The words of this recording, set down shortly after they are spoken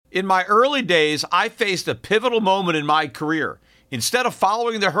In my early days, I faced a pivotal moment in my career. Instead of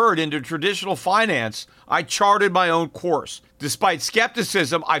following the herd into traditional finance, I charted my own course. Despite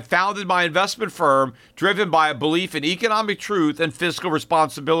skepticism, I founded my investment firm driven by a belief in economic truth and fiscal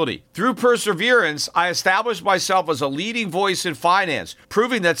responsibility. Through perseverance, I established myself as a leading voice in finance,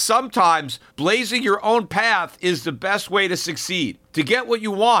 proving that sometimes blazing your own path is the best way to succeed. To get what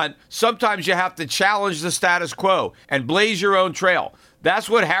you want, sometimes you have to challenge the status quo and blaze your own trail. That's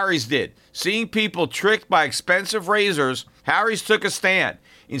what Harry's did. Seeing people tricked by expensive razors, Harry's took a stand.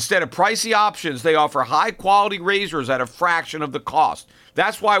 Instead of pricey options, they offer high-quality razors at a fraction of the cost.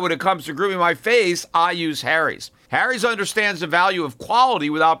 That's why when it comes to grooming my face, I use Harry's. Harry's understands the value of quality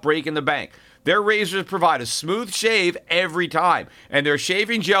without breaking the bank. Their razors provide a smooth shave every time, and their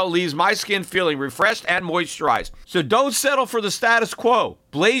shaving gel leaves my skin feeling refreshed and moisturized. So don't settle for the status quo.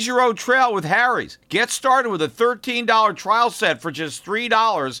 Blaze your own trail with Harry's. Get started with a $13 trial set for just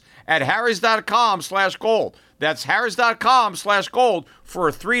 $3 at harrys.com/gold. That's harrys.com/gold for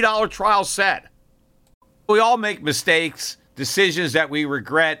a $3 trial set. We all make mistakes, decisions that we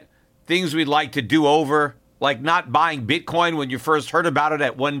regret, things we'd like to do over, like not buying Bitcoin when you first heard about it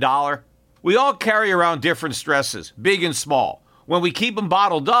at $1. We all carry around different stresses, big and small. When we keep them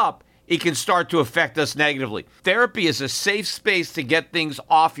bottled up, it can start to affect us negatively. Therapy is a safe space to get things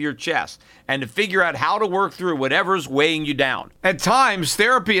off your chest and to figure out how to work through whatever's weighing you down. At times,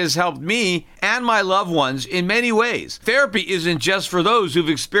 therapy has helped me and my loved ones in many ways. Therapy isn't just for those who've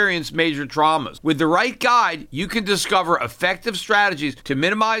experienced major traumas. With the right guide, you can discover effective strategies to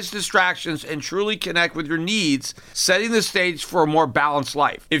minimize distractions and truly connect with your needs, setting the stage for a more balanced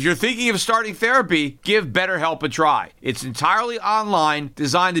life. If you're thinking of starting therapy, give BetterHelp a try. It's entirely online,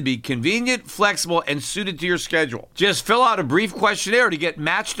 designed to be convenient, flexible, and suited to your schedule. Just fill out a brief questionnaire to get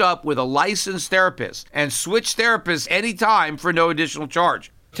matched up with a licensed therapist and switch therapists anytime for no additional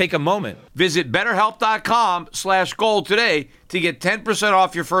charge. Take a moment. Visit BetterHelp.com/gold today to get 10%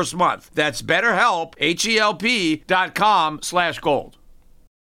 off your first month. That's BetterHelp, HELP.com/gold.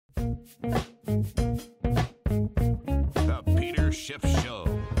 The Peter Schiff Show.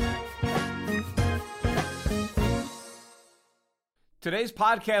 Today's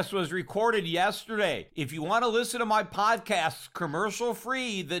podcast was recorded yesterday. If you want to listen to my podcasts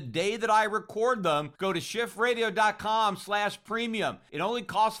commercial-free the day that I record them, go to schiffradio.com/premium. It only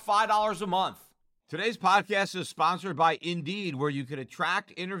costs $5 a month. Today's podcast is sponsored by Indeed, where you can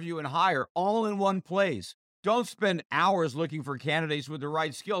attract, interview, and hire all in one place. Don't spend hours looking for candidates with the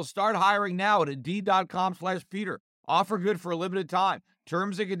right skills. Start hiring now at Indeed.com/Peter. Offer good for a limited time.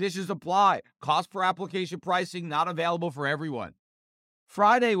 Terms and conditions apply. Cost per application pricing not available for everyone.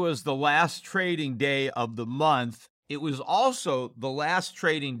 Friday was the last trading day of the month. It was also the last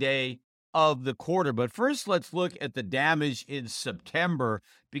trading day of the quarter. But first, let's look at the damage in September,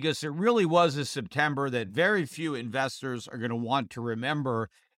 because it really was a September that very few investors are going to want to remember.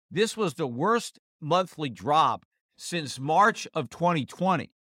 This was the worst monthly drop since March of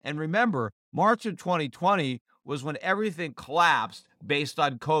 2020. And remember, March of 2020 was when everything collapsed based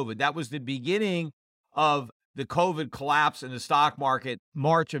on COVID. That was the beginning of the COVID collapse in the stock market,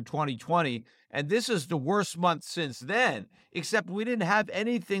 March of 2020. And this is the worst month since then, except we didn't have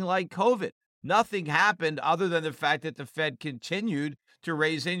anything like COVID. Nothing happened other than the fact that the Fed continued to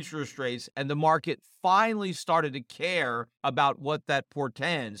raise interest rates and the market finally started to care about what that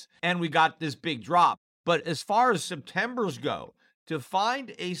portends. And we got this big drop. But as far as Septembers go, to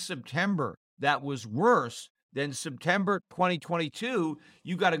find a September that was worse than September 2022,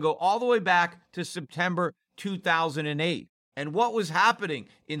 you got to go all the way back to September 2008. And what was happening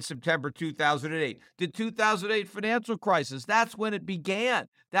in September 2008? The 2008 financial crisis. That's when it began.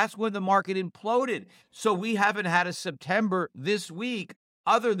 That's when the market imploded. So we haven't had a September this week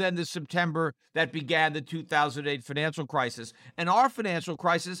other than the September that began the 2008 financial crisis. And our financial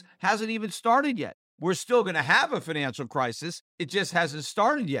crisis hasn't even started yet. We're still going to have a financial crisis. It just hasn't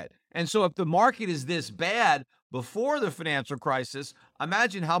started yet. And so if the market is this bad before the financial crisis,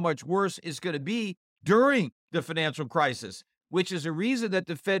 imagine how much worse it's going to be during the financial crisis, which is a reason that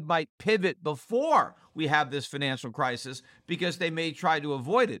the Fed might pivot before we have this financial crisis, because they may try to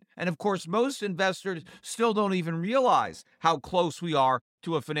avoid it. And of course, most investors still don't even realize how close we are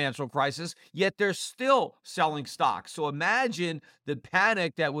to a financial crisis, yet they're still selling stocks. So imagine the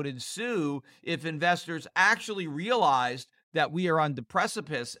panic that would ensue if investors actually realized that we are on the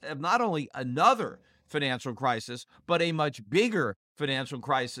precipice of not only another financial crisis, but a much bigger financial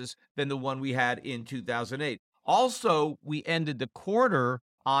crisis than the one we had in 2008. Also, we ended the quarter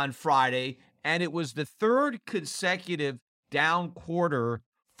on Friday, and it was the third consecutive down quarter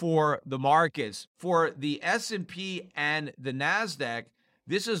for the markets. For the S&P and the NASDAQ,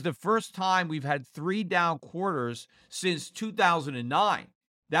 This is the first time we've had 3 down quarters since 2009.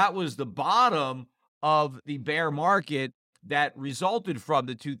 That was the bottom of the bear market that resulted from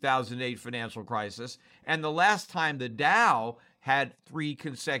the 2008 financial crisis. And the last time the Dow had 3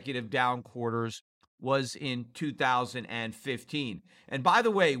 consecutive down quarters was in 2015. And by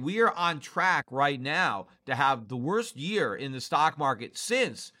the way, we are on track right now to have the worst year in the stock market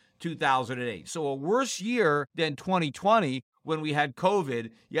since 2008. So a worse year than 2020 when we had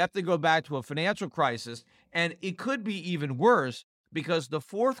COVID. You have to go back to a financial crisis, and it could be even worse because the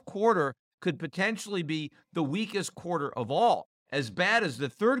fourth quarter could potentially be the weakest quarter of all. As bad as the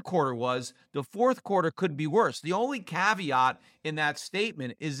third quarter was, the fourth quarter could be worse. The only caveat in that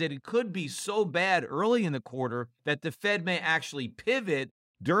statement is that it could be so bad early in the quarter that the Fed may actually pivot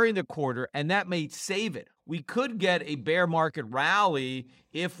during the quarter, and that may save it. We could get a bear market rally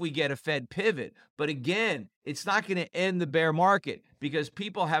if we get a Fed pivot. But again, it's not going to end the bear market because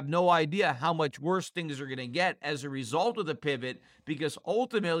people have no idea how much worse things are going to get as a result of the pivot, because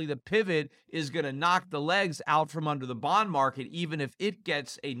ultimately the pivot is going to knock the legs out from under the bond market, even if it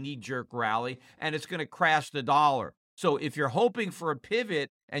gets a knee-jerk rally, and it's going to crash the dollar. So if you're hoping for a pivot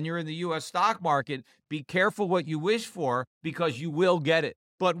and you're in the U.S. stock market, be careful what you wish for because you will get it.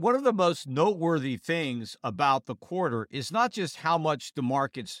 But one of the most noteworthy things about the quarter is not just how much the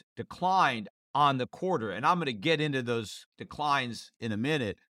markets declined on the quarter, and I'm going to get into those declines in a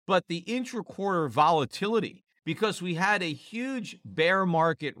minute, but the intra-quarter volatility, because we had a huge bear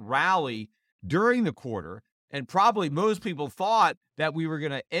market rally during the quarter, and probably most people thought that we were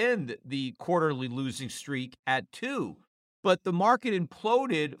going to end the quarterly losing streak at 2. But the market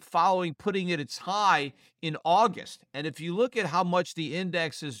imploded following putting at its high in August. And if you look at how much the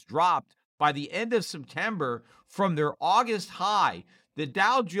index has dropped by the end of September from their August high, the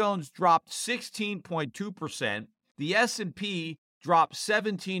Dow Jones dropped 16.2%, the S&P dropped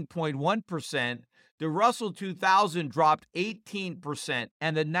 17.1%, the Russell 2000 dropped 18%,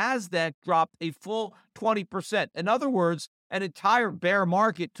 and the NASDAQ dropped a full 20%. In other words, an entire bear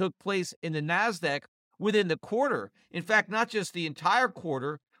market took place in the NASDAQ within the quarter. In fact, not just the entire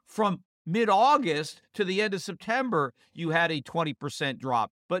quarter, from mid-August to the end of September, you had a 20%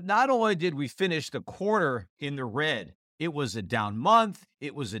 drop. But not only did we finish the quarter in the red, it was a down month,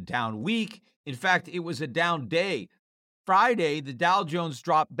 it was a down week. In fact, it was a down day. Friday, the Dow Jones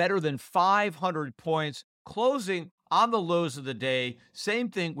dropped better than 500 points, closing on the lows of the day. Same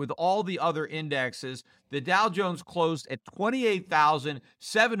thing with all the other indexes. The Dow Jones closed at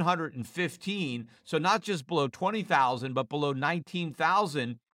 28,715, so not just below 20,000, but below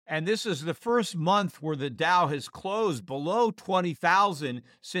 19,000. And this is the first month where the Dow has closed below 20,000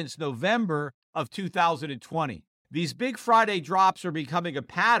 since November of 2020. These big Friday drops are becoming a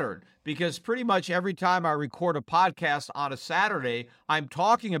pattern because pretty much every time I record a podcast on a Saturday, I'm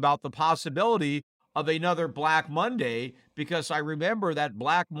talking about the possibility of another Black Monday, because I remember that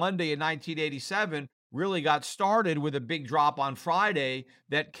Black Monday in 1987 really got started with a big drop on Friday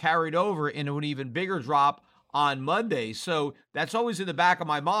that carried over into an even bigger drop on Monday. So that's always in the back of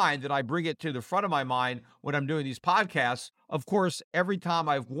my mind, that I bring it to the front of my mind when I'm doing these podcasts. Of course, every time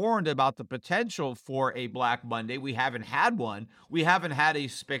I've warned about the potential for a Black Monday, we haven't had one. We haven't had a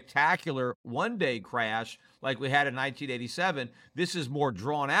spectacular one-day crash like we had in 1987. This is more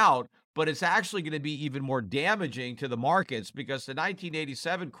drawn out, but it's actually going to be even more damaging to the markets because the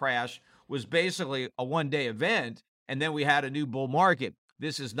 1987 crash was basically a one-day event, and then we had a new bull market.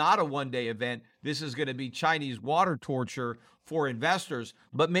 This is not a one-day event. This is going to be Chinese water torture for investors.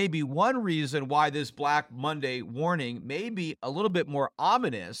 But maybe one reason why this Black Monday warning may be a little bit more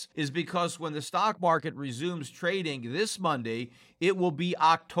ominous is because when the stock market resumes trading this Monday, it will be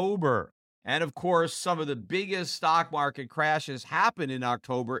October. And of course, some of the biggest stock market crashes happened in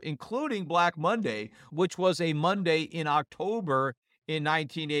October, including Black Monday, which was a Monday in October in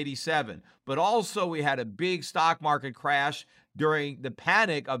 1987. But also we had a big stock market crash during the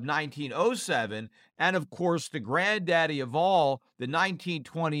panic of 1907. And of course, the granddaddy of all, the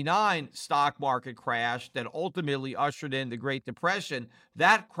 1929 stock market crash that ultimately ushered in the Great Depression.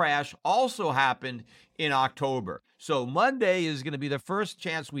 That crash also happened in October. So Monday is going to be the first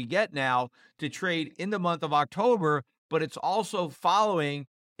chance we get now to trade in the month of October, but it's also following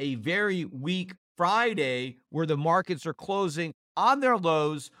a very weak Friday where the markets are closing on their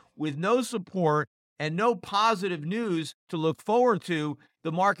lows with no support and no positive news to look forward to.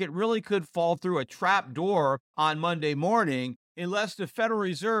 The market really could fall through a trap door on Monday morning unless the Federal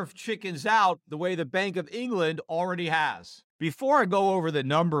Reserve chickens out the way the Bank of England already has. Before I go over the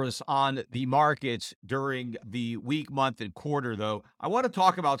numbers on the markets during the week, month, and quarter, though, I want to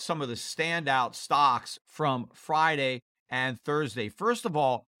talk about some of the standout stocks from Friday and Thursday. First of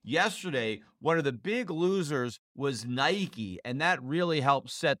all, yesterday, one of the big losers was Nike, and that really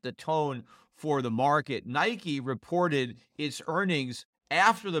helped set the tone for the market. Nike reported its earnings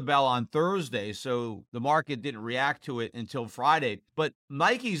after the bell on Thursday, so the market didn't react to it until Friday. But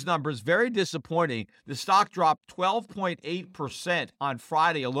Nike's numbers, very disappointing. The stock dropped 12.8% on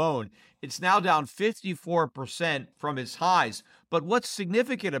Friday alone. It's now down 54% from its highs. But what's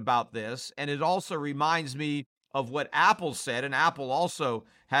significant about this, and it also reminds me of what Apple said, and Apple also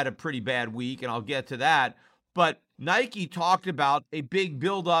had a pretty bad week, and I'll get to that. But Nike talked about a big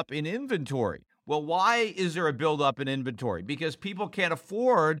buildup in inventory. Well, why is there a buildup in inventory? Because people can't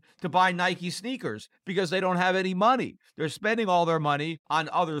afford to buy Nike sneakers because they don't have any money. They're spending all their money on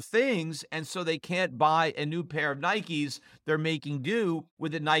other things, and so they can't buy a new pair of Nikes. They're making do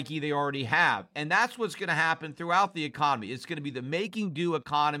with the Nike they already have. And that's what's going to happen throughout the economy. It's going to be the making do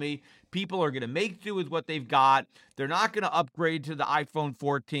economy. People are going to make do with what they've got. They're not going to upgrade to the iPhone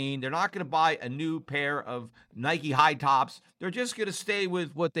 14. They're not going to buy a new pair of Nike high tops. They're just going to stay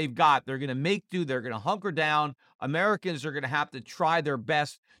with what they've got. They're going to make do. They're going to hunker down. Americans are going to have to try their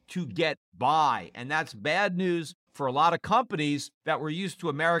best to get by. And that's bad news for a lot of companies that were used to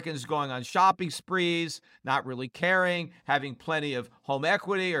Americans going on shopping sprees, not really caring, having plenty of home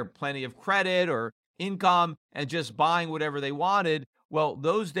equity or plenty of credit or income, and just buying whatever they wanted. Well,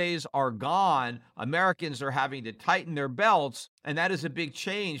 those days are gone. Americans are having to tighten their belts, and that is a big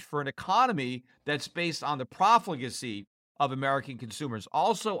change for an economy that's based on the profligacy of American consumers.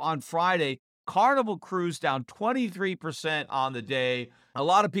 Also on Friday, Carnival Cruise down 23% on the day. A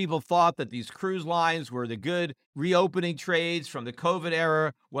lot of people thought that these cruise lines were the good reopening trades from the COVID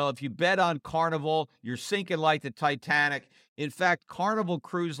era. Well, if you bet on Carnival, you're sinking like the Titanic. In fact, Carnival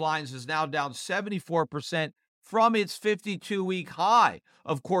Cruise Lines is now down 74% from its 52-week high.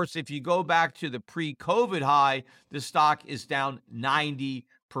 Of course, if you go back to the pre-COVID high, the stock is down 90%.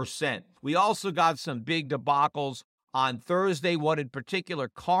 We also got some big debacles on Thursday. One in particular,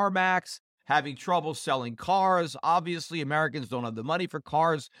 CarMax, having trouble selling cars. Obviously, Americans don't have the money for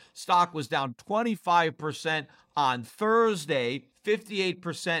cars. Stock was down 25% on Thursday,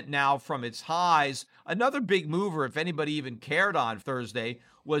 58% now from its highs. Another big mover, if anybody even cared on Thursday,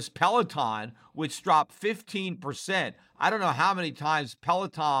 was Peloton, which dropped 15%. I don't know how many times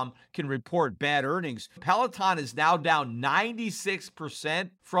Peloton can report bad earnings. Peloton is now down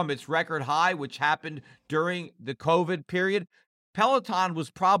 96% from its record high, which happened during the COVID period. Peloton was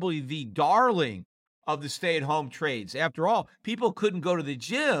probably the darling of the stay-at-home trades. After all, people couldn't go to the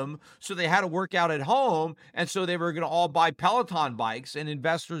gym, so they had to work out at home, and so they were going to all buy Peloton bikes, and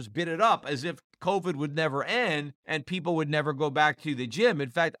investors bid it up as if COVID would never end and people would never go back to the gym.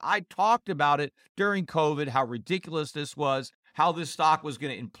 In fact, I talked about it during COVID, how ridiculous this was, how this stock was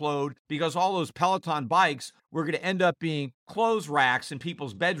going to implode because all those Peloton bikes were going to end up being clothes racks in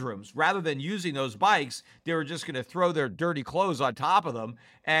people's bedrooms. Rather than using those bikes, they were just going to throw their dirty clothes on top of them,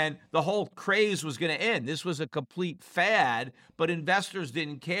 and the whole craze was going to end. This was a complete fad, but investors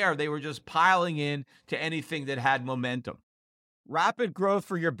didn't care. They were just piling in to anything that had momentum. Rapid growth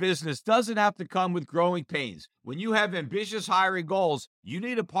for your business doesn't have to come with growing pains. When you have ambitious hiring goals, you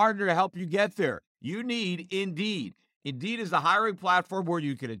need a partner to help you get there. You need Indeed. Indeed is the hiring platform where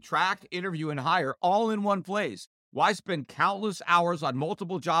you can attract, interview, and hire all in one place. Why spend countless hours on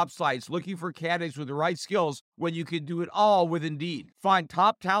multiple job sites looking for candidates with the right skills when you can do it all with Indeed? Find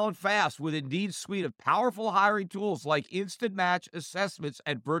top talent fast with Indeed's suite of powerful hiring tools like Instant Match, assessments,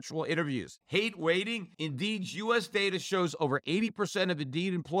 and virtual interviews. Hate waiting? Indeed's U.S. data shows over 80% of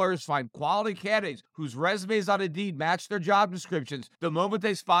Indeed employers find quality candidates whose resumes on Indeed match their job descriptions the moment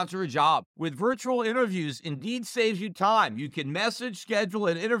they sponsor a job. With virtual interviews, Indeed saves you time. You can message, schedule,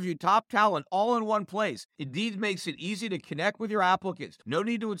 and interview top talent all in one place. Indeed makes it easy to connect with your applicants. No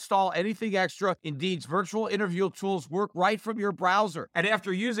need to install anything extra. Indeed's virtual interview tools work right from your browser. And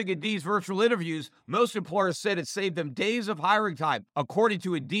after using Indeed's virtual interviews, most employers said it saved them days of hiring time, according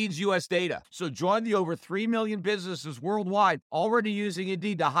to Indeed's U.S. data. So join the over 3 million businesses worldwide already using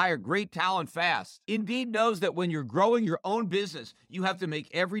Indeed to hire great talent fast. Indeed knows that when you're growing your own business, you have to make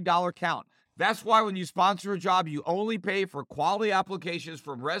every dollar count. That's why when you sponsor a job, you only pay for quality applications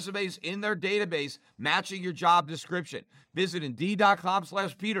from resumes in their database matching your job description. Visit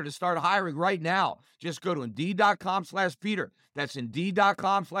Indeed.com/Peter to start hiring right now. Just go to Indeed.com/Peter. That's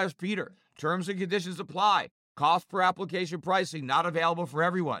Indeed.com/Peter. Terms and conditions apply. Cost per application pricing not available for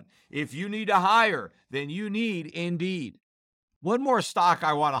everyone. If you need to hire, then you need Indeed. One more stock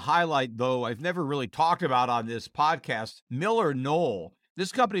I want to highlight, though I've never really talked about on this podcast, MillerKnoll.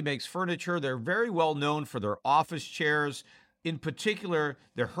 This company makes furniture. They're very well known for their office chairs, in particular,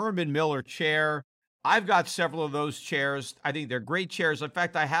 the Herman Miller chair. I've got several of those chairs. I think they're great chairs. In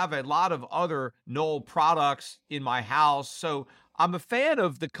fact, I have a lot of other Knoll products in my house. So I'm a fan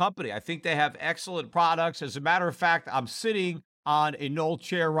of the company. I think they have excellent products. As a matter of fact, I'm sitting on a Knoll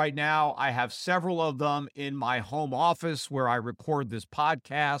chair right now. I have several of them in my home office where I record this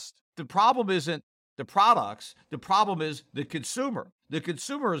podcast. The problem isn't the products. The problem is the consumer. The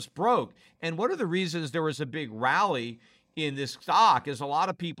consumer is broke. And one of the reasons there was a big rally in this stock is a lot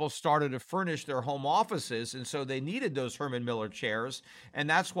of people started to furnish their home offices, and so they needed those Herman Miller chairs, and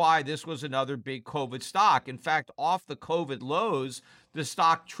that's why this was another big COVID stock. In fact, off the COVID lows, the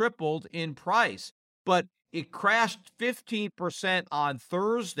stock tripled in price, but it crashed 15% on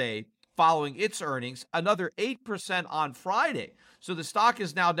Thursday following its earnings, another 8% on Friday. So the stock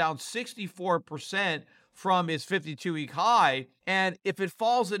is now down 64% from its 52-week high. And if it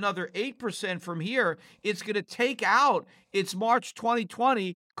falls another 8% from here, it's going to take out its March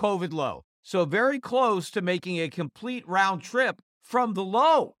 2020 COVID low. So very close to making a complete round trip from the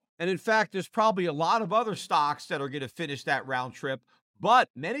low. And in fact, there's probably a lot of other stocks that are going to finish that round trip, but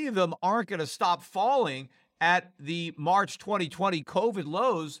many of them aren't going to stop falling at the March 2020 COVID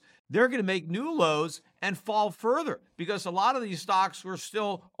lows. They're going to make new lows and fall further because a lot of these stocks were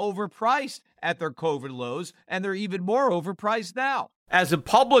still overpriced at their COVID lows, and they're even more overpriced now. As a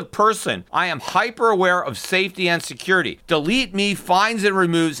public person, I am hyper aware of safety and security. Delete Me finds and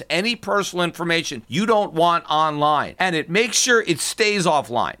removes any personal information you don't want online, and it makes sure it stays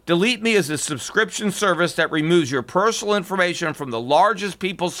offline. Delete Me is a subscription service that removes your personal information from the largest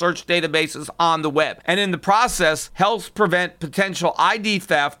people search databases on the web, and in the process helps prevent potential ID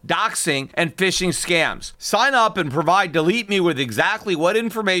theft, doxing, and phishing scams. Sign up and provide Delete Me with exactly what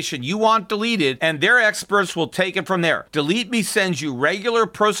information you want deleted, and their experts will take it from there. Delete Me sends you regular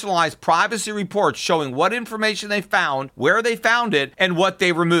personalized privacy reports showing what information they found, where they found it, and what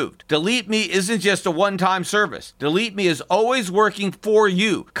they removed. Delete Me isn't just a one-time service. Delete Me is always working for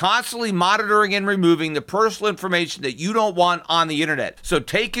you, constantly monitoring and removing the personal information that you don't want on the internet. So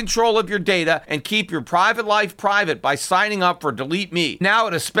take control of your data and keep your private life private by signing up for Delete Me. Now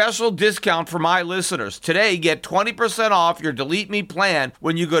at a special discount for my listeners. Today, get 20% off your Delete Me plan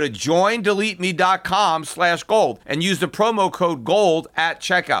when you go to joindeleteme.com/gold and use the promo code GOLD at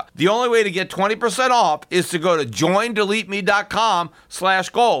checkout. The only way to get 20% off is to go to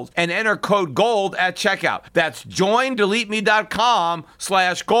joindeleteme.com/gold and enter code GOLD at checkout. That's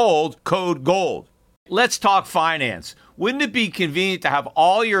joindeleteme.com/gold, code GOLD. Let's talk finance. Wouldn't it be convenient to have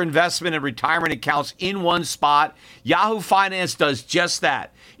all your investment and retirement accounts in one spot? Yahoo Finance does just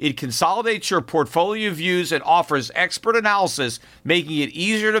that. It consolidates your portfolio views and offers expert analysis, making it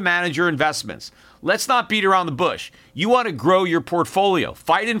easier to manage your investments. Let's not beat around the bush. You want to grow your portfolio,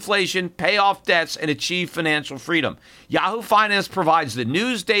 fight inflation, pay off debts, and achieve financial freedom. Yahoo Finance provides the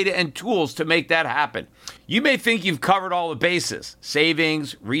news, data, and tools to make that happen. You may think you've covered all the bases,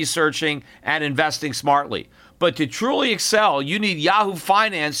 savings, researching, and investing smartly. But to truly excel, you need Yahoo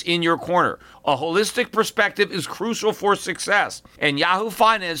Finance in your corner. A holistic perspective is crucial for success, and Yahoo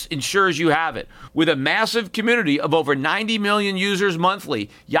Finance ensures you have it. With a massive community of over 90 million users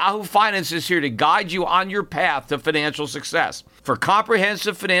monthly, Yahoo Finance is here to guide you on your path to financial success. For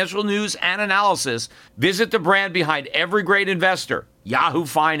comprehensive financial news and analysis, visit the brand behind every great investor, Yahoo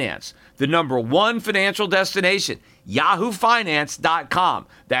Finance, the #1 financial destination, yahoofinance.com.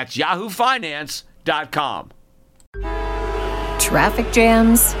 That's yahoofinance.com. Traffic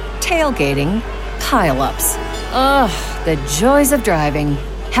jams, tailgating, pileups. Ugh, the joys of driving.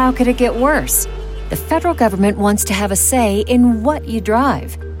 How could it get worse? The federal government wants to have a say in what you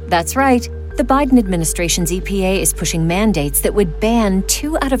drive. That's right. The Biden administration's EPA is pushing mandates that would ban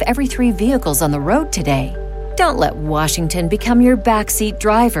 2 out of every 3 vehicles on the road today. Don't let Washington become your backseat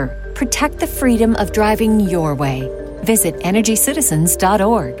driver. Protect the freedom of driving your way. Visit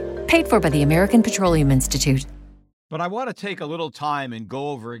EnergyCitizens.org. Paid for by the American Petroleum Institute. But I want to take a little time and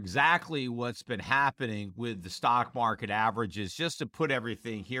go over exactly what's been happening with the stock market averages, just to put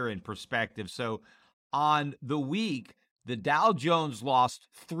everything here in perspective. So on the week, the Dow Jones lost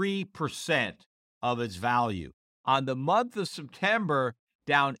 3% of its value. On the month of September,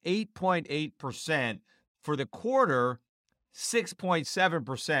 down 8.8%. For the quarter,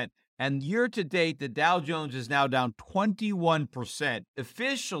 6.7%. And year to date, the Dow Jones is now down 21%,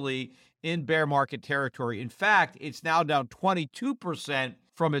 officially in bear market territory. In fact, it's now down 22%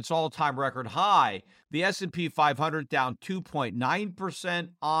 from its all-time record high. The S&P 500 down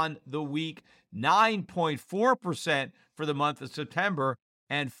 2.9% on the week, 9.4% for the month of September,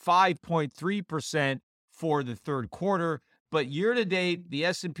 and 5.3% for the third quarter. But year to date, the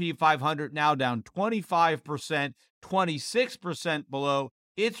S&P 500 now down 25%, 26% below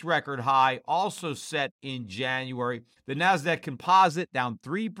its record high, also set in January. The NASDAQ Composite down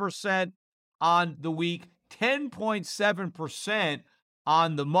 3% on the week, 10.7%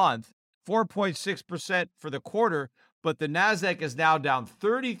 on the month, 4.6% for the quarter. But the NASDAQ is now down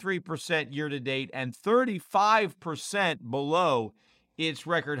 33% year to date and 35% below its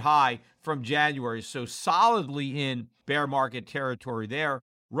record high from January. So solidly in bear market territory there.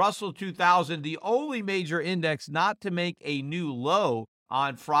 Russell 2000, the only major index not to make a new low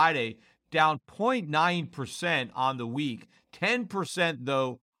on Friday, down 0.9% on the week, 10%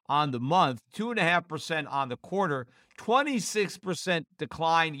 though on the month, 2.5% on the quarter, 26%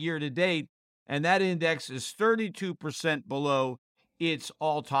 decline year to date. And that index is 32% below its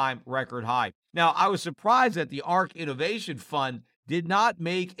all-time record high. Now, I was surprised that the ARK Innovation Fund did not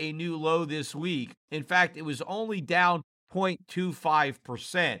make a new low this week. In fact, it was only down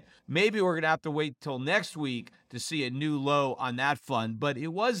 0.25%. Maybe we're going to have to wait till next week to see a new low on that fund, but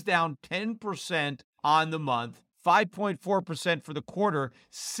it was down 10% on the month, 5.4% for the quarter,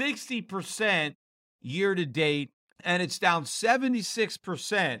 60% year to date, and it's down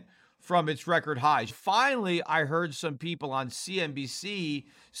 76% from its record highs. Finally, I heard some people on CNBC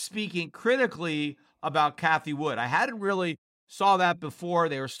speaking critically about Cathie Wood. I hadn't really saw that before.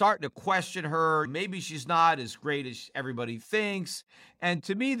 They were starting to question her. Maybe she's not as great as everybody thinks. And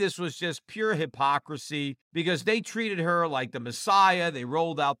to me, this was just pure hypocrisy because they treated her like the Messiah. They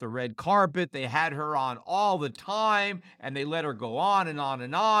rolled out the red carpet. They had her on all the time, and they let her go on and on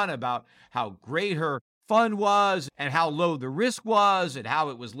and on about how great her fund was and how low the risk was and how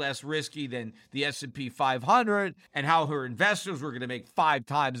it was less risky than the S&P 500 and how her investors were going to make 5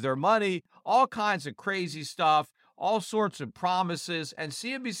 times their money, all kinds of crazy stuff, all sorts of promises. And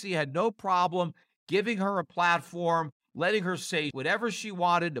CNBC had no problem giving her a platform, letting her say whatever she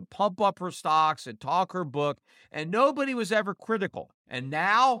wanted to pump up her stocks and talk her book, and nobody was ever critical. And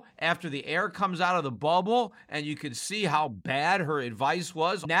now, after the air comes out of the bubble and you can see how bad her advice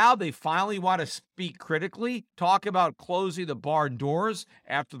was, now they finally want to speak critically, talk about closing the barn doors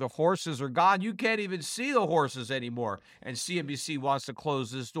after the horses are gone. You can't even see the horses anymore, and CNBC wants to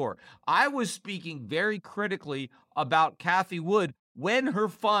close this door. I was speaking very critically about Cathie Wood when her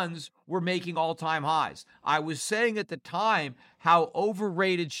funds were making all-time highs. I was saying at the time how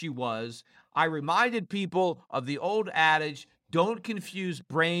overrated she was. I reminded people of the old adage, don't confuse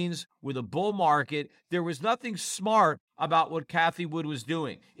brains with a bull market. There was nothing smart about what Cathie Wood was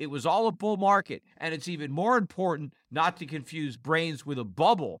doing. It was all a bull market, and it's even more important not to confuse brains with a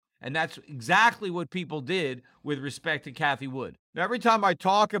bubble. And that's exactly what people did with respect to Cathie Wood. Now, every time I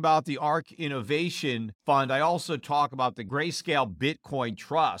talk about the ARK Innovation Fund, I also talk about the Grayscale Bitcoin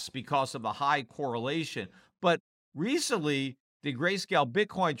Trust because of the high correlation. But recently, the Grayscale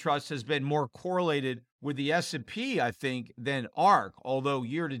Bitcoin Trust has been more correlated with the S&P, I think, than ARK, although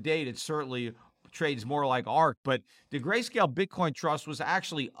year to date, it certainly trades more like ARK. But the Grayscale Bitcoin Trust was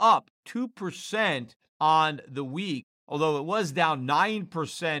actually up 2% on the week, although it was down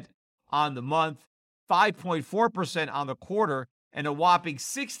 9% on the month, 5.4% on the quarter, and a whopping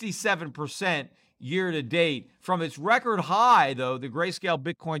 67% year to date. From its record high, though, the Grayscale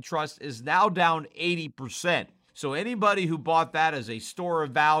Bitcoin Trust is now down 80%. So anybody who bought that as a store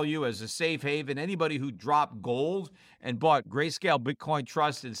of value, as a safe haven, anybody who dropped gold and bought Grayscale Bitcoin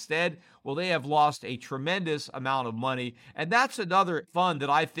Trust instead, well, they have lost a tremendous amount of money. And that's another fund that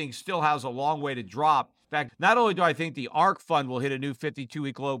I think still has a long way to drop. In fact, not only do I think the ARK fund will hit a new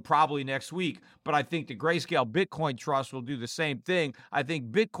 52-week low probably next week, but I think the Grayscale Bitcoin Trust will do the same thing. I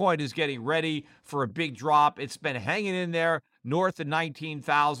think Bitcoin is getting ready for a big drop. It's been hanging in there north of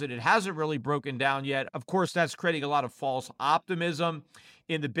 19,000. It hasn't really broken down yet. Of course, that's creating a lot of false optimism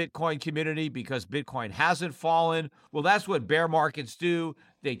in the Bitcoin community because Bitcoin hasn't fallen. Well, that's what bear markets do.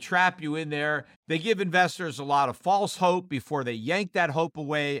 They trap you in there. They give investors a lot of false hope before they yank that hope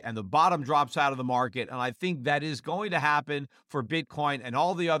away and the bottom drops out of the market. And I think that is going to happen for Bitcoin and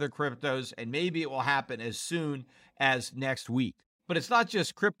all the other cryptos, and maybe it will happen as soon as next week. But it's not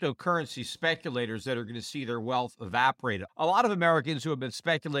just cryptocurrency speculators that are going to see their wealth evaporate. A lot of Americans who have been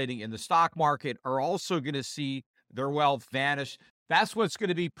speculating in the stock market are also going to see their wealth vanish. That's what's going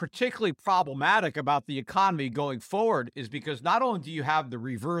to be particularly problematic about the economy going forward, is because not only do you have the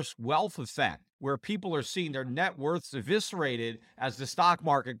reverse wealth effect, where people are seeing their net worths eviscerated as the stock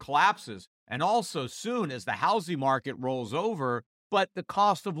market collapses, and also soon as the housing market rolls over, but the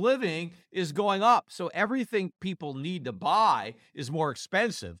cost of living is going up. So everything people need to buy is more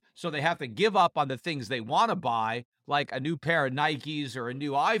expensive. So they have to give up on the things they want to buy, like a new pair of Nikes or a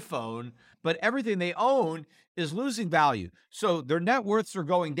new iPhone, but everything they own is losing value. So their net worths are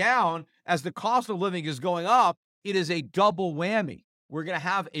going down as the cost of living is going up. It is a double whammy. we're going to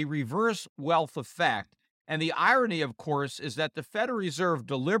have a reverse wealth effect. And the irony, of course, is that the Federal Reserve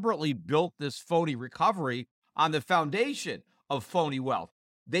deliberately built this phony recovery on the foundation of phony wealth.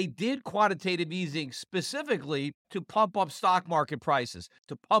 They did quantitative easing specifically to pump up stock market prices,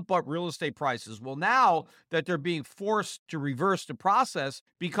 to pump up real estate prices. Well, now that they're being forced to reverse the process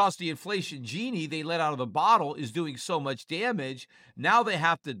because the inflation genie they let out of the bottle is doing so much damage, now they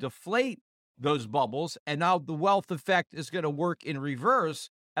have to deflate those bubbles. And now the wealth effect is going to work in reverse.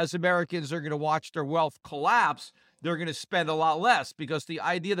 As Americans are going to watch their wealth collapse, they're going to spend a lot less, because the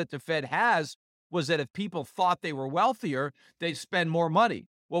idea that the Fed has was that if people thought they were wealthier, they'd spend more money.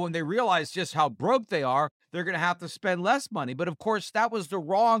 Well, when they realize just how broke they are, they're going to have to spend less money. But of course, that was the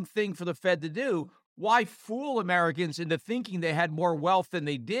wrong thing for the Fed to do. Why fool Americans into thinking they had more wealth than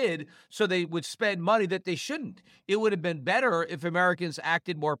they did so they would spend money that they shouldn't? It would have been better if Americans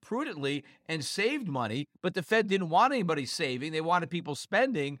acted more prudently and saved money, but the Fed didn't want anybody saving. They wanted people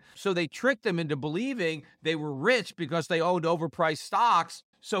spending, so they tricked them into believing they were rich because they owned overpriced stocks.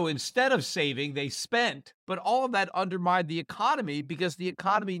 So instead of saving, they spent. But all of that undermined the economy, because the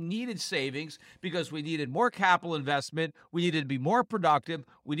economy needed savings, because we needed more capital investment. We needed to be more productive.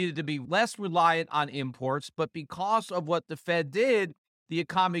 We needed to be less reliant on imports. But because of what the Fed did, the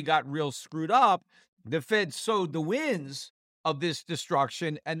economy got real screwed up. The Fed sowed the winds of this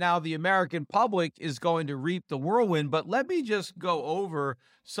destruction, and now the American public is going to reap the whirlwind. But let me just go over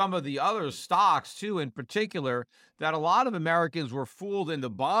some of the other stocks, too, in particular, that a lot of Americans were fooled into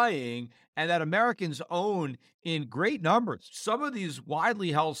buying and that Americans own in great numbers. Some of these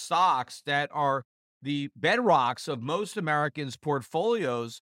widely held stocks that are the bedrocks of most Americans'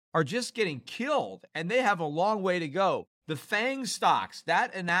 portfolios are just getting killed, and they have a long way to go. The FANG stocks,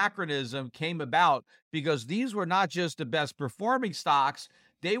 that anachronism came about because these were not just the best performing stocks,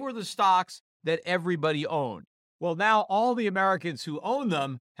 they were the stocks that everybody owned. Well, now all the Americans who own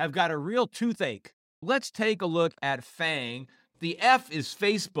them have got a real toothache. Let's take a look at FANG. The F is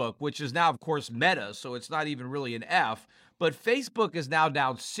Facebook, which is now, of course, Meta, so it's not even really an F. But Facebook is now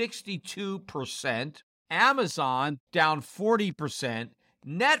down 62%. Amazon down 40%.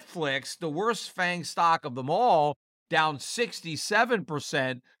 Netflix, the worst FANG stock of them all, down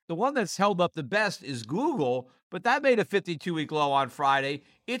 67%. The one that's held up the best is Google, but that made a 52-week low on Friday.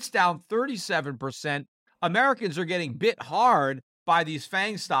 It's down 37%. Americans are getting bit hard by these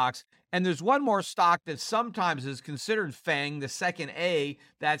FANG stocks. And there's one more stock that sometimes is considered FANG, the second A,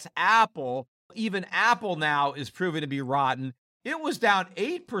 that's Apple. Even Apple now is proven to be rotten. It was down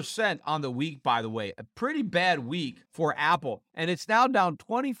 8% on the week, by the way, a pretty bad week for Apple. And it's now down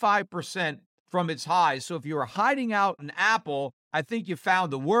 25% from its highs. So if you were hiding out in Apple, I think you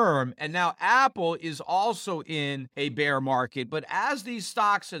found the worm. And now Apple is also in a bear market. But as these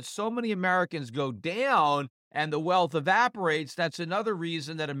stocks that so many Americans go down and the wealth evaporates, that's another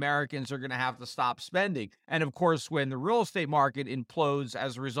reason that Americans are going to have to stop spending. And of course, when the real estate market implodes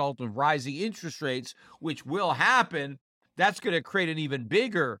as a result of rising interest rates, which will happen, that's going to create an even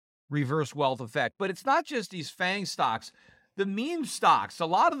bigger reverse wealth effect. But it's not just these FANG stocks. The meme stocks, a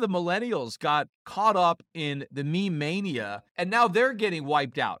lot of the millennials got caught up in the meme mania, and now they're getting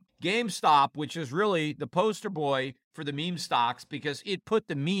wiped out. GameStop, which is really the poster boy for the meme stocks because it put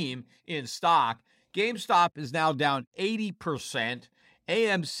the meme in stock, GameStop is now down 80%.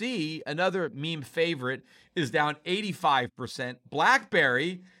 AMC, another meme favorite, is down 85%.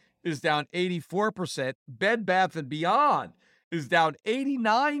 BlackBerry is down 84%. Bed Bath & Beyond is down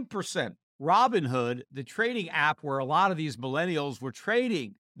 89%. Robinhood, the trading app where a lot of these millennials were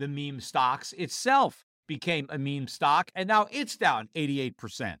trading the meme stocks, itself became a meme stock, and now it's down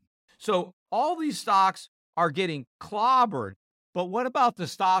 88%. So all these stocks are getting clobbered. But what about the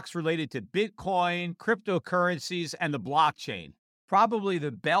stocks related to Bitcoin, cryptocurrencies, and the blockchain? Probably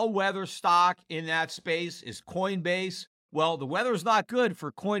the bellwether stock in that space is Coinbase. Well, the weather's not good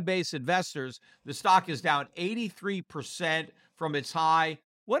for Coinbase investors. The stock is down 83% from its high.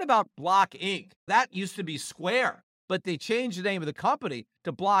 What about Block Inc? That used to be Square, but they changed the name of the company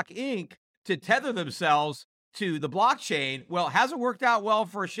to Block Inc. to tether themselves to the blockchain. Well, it hasn't worked out well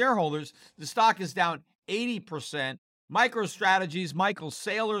for shareholders. The stock is down 80%. MicroStrategies, Michael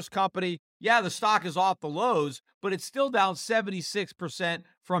Saylor's company, yeah, the stock is off the lows, but it's still down 76%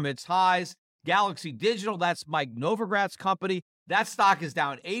 from its highs. Galaxy Digital, that's Mike Novogratz company, that stock is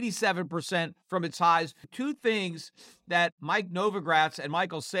down 87% from its highs. Two things that Mike Novogratz and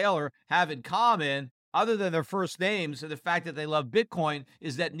Michael Saylor have in common, other than their first names and the fact that they love Bitcoin,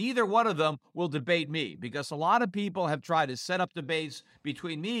 is that neither one of them will debate me, because a lot of people have tried to set up debates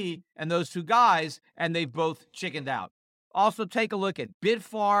between me and those two guys, and they've both chickened out. Also, take a look at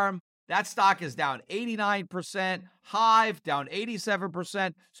Bitfarm. That stock is down 89%, Hive down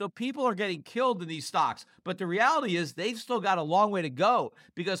 87%. So people are getting killed in these stocks. But the reality is they've still got a long way to go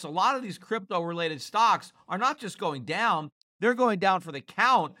because a lot of these crypto-related stocks are not just going down, they're going down for the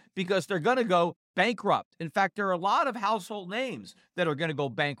count because they're going to go bankrupt. In fact, there are a lot of household names that are going to go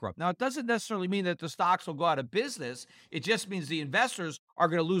bankrupt. Now, it doesn't necessarily mean that the stocks will go out of business. It just means the investors are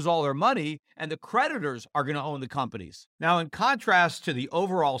going to lose all their money and the creditors are going to own the companies. Now, in contrast to the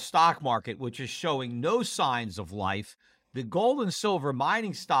overall stock market, which is showing no signs of life, the gold and silver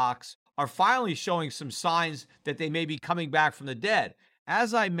mining stocks are finally showing some signs that they may be coming back from the dead.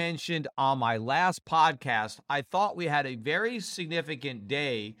 As I mentioned on my last podcast, I thought we had a very significant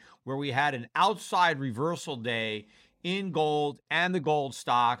day where we had an outside reversal day in gold and the gold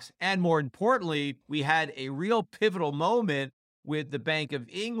stocks. And more importantly, we had a real pivotal moment with the Bank of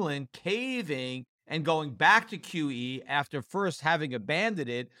England caving and going back to QE after first having abandoned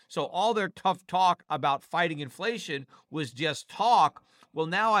it. So all their tough talk about fighting inflation was just talk. Well,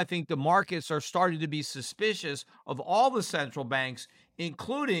 now I think the markets are starting to be suspicious of all the central banks,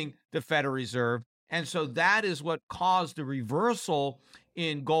 including the Federal Reserve. And so that is what caused the reversal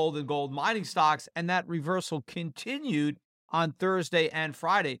in gold and gold mining stocks. And that reversal continued on Thursday and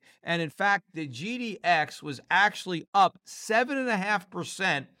Friday. And in fact, the GDX was actually up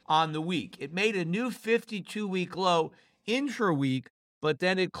 7.5% on the week. It made a new 52-week low intra-week, but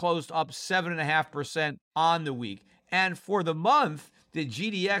then it closed up 7.5% on the week. And for the month, the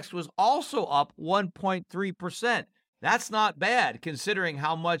GDX was also up 1.3%. That's not bad considering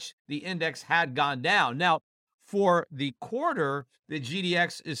how much the index had gone down. Now, for the quarter, the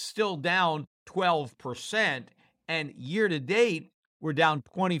GDX is still down 12%, and year to date, we're down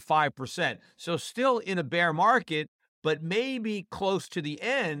 25%. So still in a bear market, but maybe close to the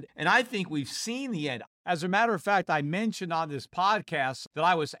end. And I think we've seen the end. As a matter of fact, I mentioned on this podcast that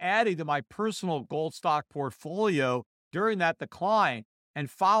I was adding to my personal gold stock portfolio during that decline. And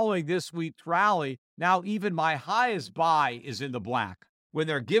following this week's rally, now even my highest buy is in the black. When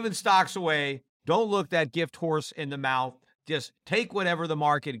they're giving stocks away, don't look that gift horse in the mouth. Just take whatever the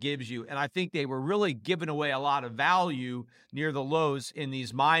market gives you. And I think they were really giving away a lot of value near the lows in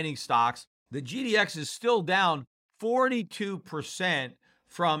these mining stocks. The GDX is still down 42%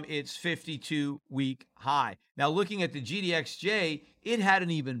 from its 52-week high. Now, looking at the GDXJ, it had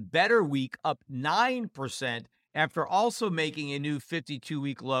an even better week, up 9%, after also making a new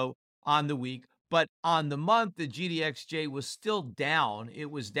 52-week low on the week. But on the month, the GDXJ was still down.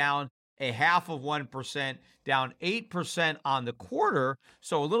 It was down 0.5%, down 8% on the quarter,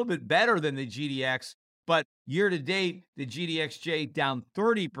 so a little bit better than the GDX. But year to date, the GDXJ down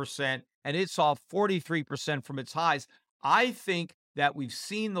 30%, and it saw 43% from its highs. I think that we've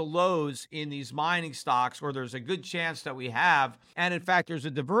seen the lows in these mining stocks, or there's a good chance that we have. And in fact, there's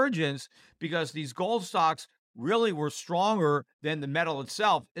a divergence because these gold stocks really were stronger than the metal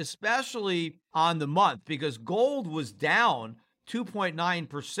itself, especially on the month, because gold was down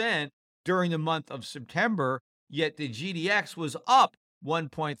 2.9% during the month of September, yet the GDX was up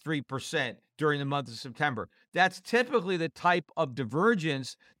 1.3% during the month of September. That's typically the type of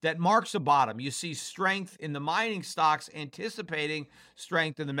divergence that marks a bottom. You see strength in the mining stocks anticipating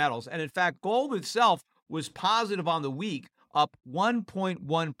strength in the metals. And in fact, gold itself was positive on the week, up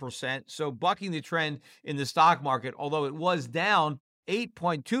 1.1%, so bucking the trend in the stock market, although it was down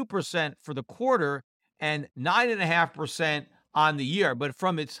 8.2% for the quarter and 9.5% on the year. But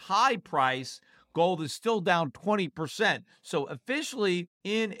from its high price, gold is still down 20%. So officially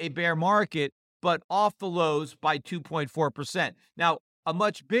in a bear market, but off the lows by 2.4%. Now, a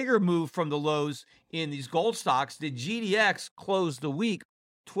much bigger move from the lows in these gold stocks, the GDX closed the week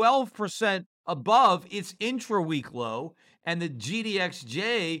 12% above its intra-week low, and the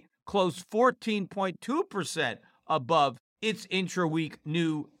GDXJ closed 14.2% above its intra-week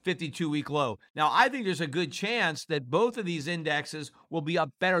new 52-week low. Now, I think there's a good chance that both of these indexes will be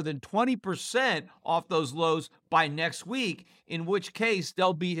up better than 20% off those lows by next week, in which case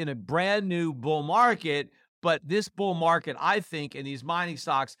they'll be in a brand new bull market. But this bull market, I think, in these mining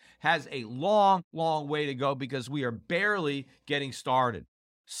stocks has a long, long way to go because we are barely getting started.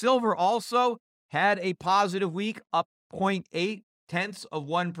 Silver also had a positive week, up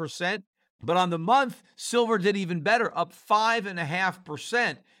 0.8%. But on the month, silver did even better, up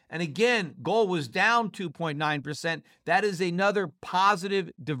 5.5%. And again, gold was down 2.9%. That is another positive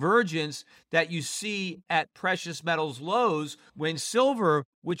divergence that you see at precious metals lows when silver,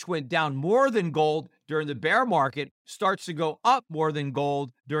 which went down more than gold during the bear market, starts to go up more than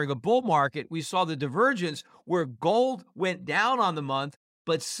gold during a bull market. We saw the divergence where gold went down on the month,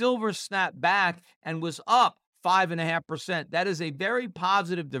 but silver snapped back and was up 5.5%. That is a very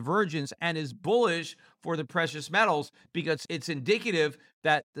positive divergence and is bullish for the precious metals because it's indicative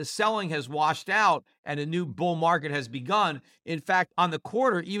that the selling has washed out and a new bull market has begun. In fact, on the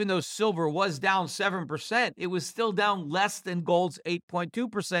quarter, even though silver was down 7%, it was still down less than gold's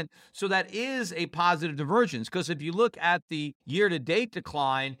 8.2%. So that is a positive divergence because if you look at the year-to-date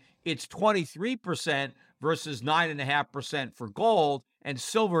decline, it's 23% versus 9.5% for gold, and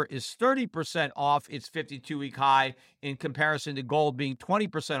silver is 30% off its 52-week high in comparison to gold being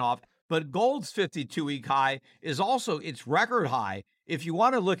 20% off. But gold's 52-week high is also its record high. If you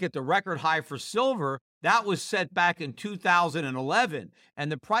want to look at the record high for silver, that was set back in 2011,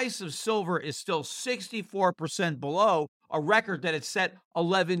 and the price of silver is still 64% below a record that it set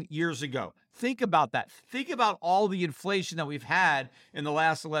 11 years ago. Think about that. Think about all the inflation that we've had in the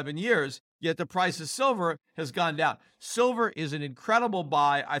last 11 years, yet the price of silver has gone down. Silver is an incredible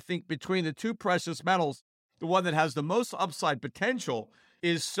buy. I think between the two precious metals, the one that has the most upside potential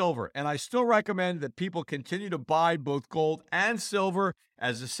is silver. And I still recommend that people continue to buy both gold and silver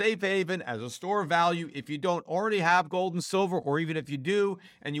as a safe haven, as a store of value. If you don't already have gold and silver, or even if you do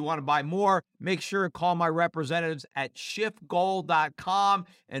and you want to buy more, make sure to call my representatives at shiftgold.com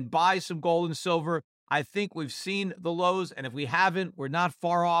and buy some gold and silver. I think we've seen the lows, and if we haven't, we're not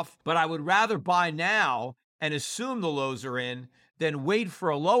far off. But I would rather buy now and assume the lows are in than wait for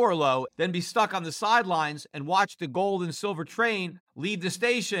a lower low, then be stuck on the sidelines and watch the gold and silver train leave the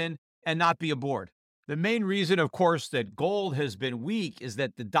station and not be aboard. The main reason, of course, that gold has been weak is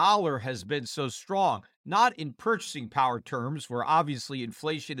that the dollar has been so strong, not in purchasing power terms, where obviously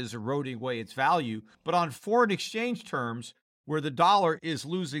inflation is eroding away its value, but on foreign exchange terms, where the dollar is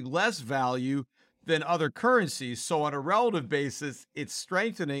losing less value than other currencies. So on a relative basis, it's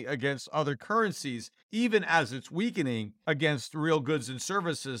strengthening against other currencies, even as it's weakening against real goods and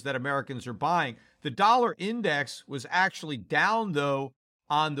services that Americans are buying. The dollar index was actually down, though,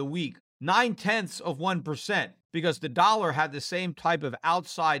 on the week, 0.9%, because the dollar had the same type of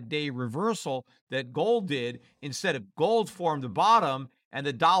outside day reversal that gold did. Instead of gold formed the bottom and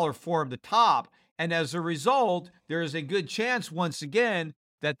the dollar formed the top. And as a result, there is a good chance, once again,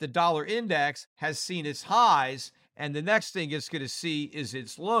 that the dollar index has seen its highs, and the next thing it's going to see is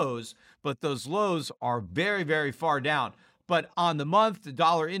its lows, but those lows are very, very far down. But on the month, the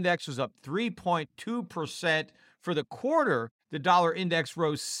dollar index was up 3.2%. For the quarter, the dollar index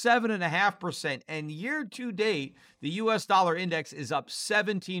rose 7.5%, and year to date, the U.S. dollar index is up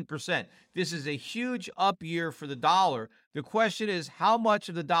 17%. This is a huge up year for the dollar. The question is, how much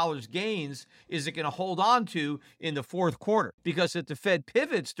of the dollar's gains is it going to hold on to in the fourth quarter? Because if the Fed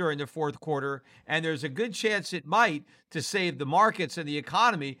pivots during the fourth quarter, and there's a good chance it might to save the markets and the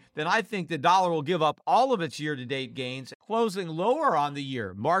economy, then I think the dollar will give up all of its year-to-date gains, closing lower on the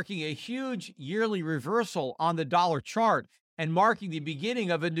year, marking a huge yearly reversal on the dollar chart and marking the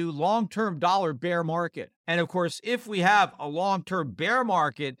beginning of a new long-term dollar bear market. And of course, if we have a long-term bear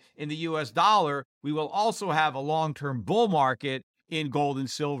market in the US dollar, we will also have a long-term bull market in gold and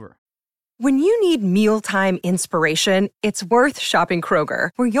silver. When you need mealtime inspiration, it's worth shopping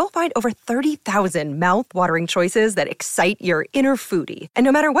Kroger, where you'll find over 30,000 mouth-watering choices that excite your inner foodie. And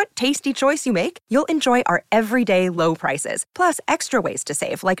no matter what tasty choice you make, you'll enjoy our everyday low prices, plus extra ways to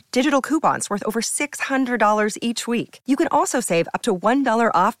save, like digital coupons worth over $600 each week. You can also save up to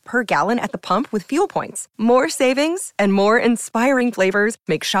 $1 off per gallon at the pump with fuel points. More savings and more inspiring flavors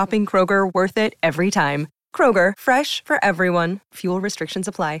make shopping Kroger worth it every time. Kroger, fresh for everyone. Fuel restrictions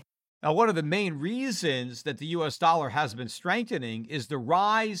apply. Now, one of the main reasons that the U.S. dollar has been strengthening is the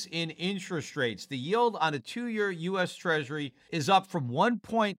rise in interest rates. The yield on a 2-year U.S. Treasury is up from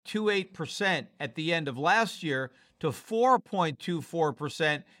 1.28% at the end of last year to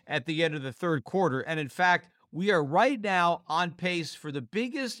 4.24% at the end of the third quarter. And in fact, we are right now on pace for the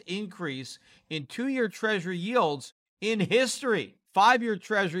biggest increase in 2-year Treasury yields in history. 5-year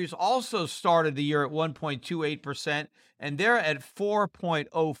Treasuries also started the year at 1.28%, and they're at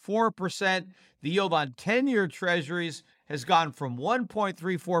 4.04%. The yield on 10-year Treasuries has gone from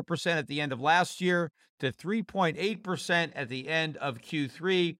 1.34% at the end of last year to 3.8% at the end of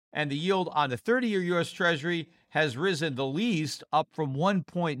Q3, and the yield on the 30-year U.S. Treasury has risen the least, up from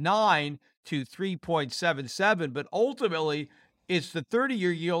 1.9 to 3.77, but ultimately, it's the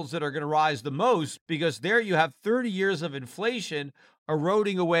 30-year yields that are going to rise the most because there you have 30 years of inflation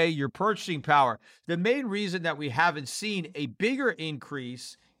eroding away your purchasing power. The main reason that we haven't seen a bigger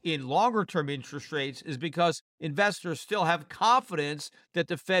increase in longer-term interest rates is because investors still have confidence that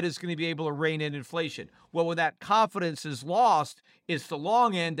the Fed is going to be able to rein in inflation. Well, when that confidence is lost, it's the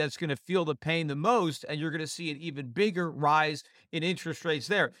long end that's going to feel the pain the most, and you're going to see an even bigger rise in interest rates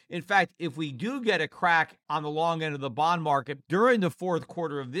there. In fact, if we do get a crack on the long end of the bond market during the fourth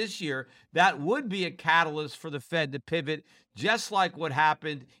quarter of this year, that would be a catalyst for the Fed to pivot, just like what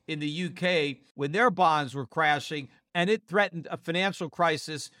happened in the UK when their bonds were crashing and it threatened a financial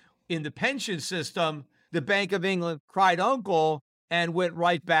crisis in the pension system. The Bank of England cried uncle and went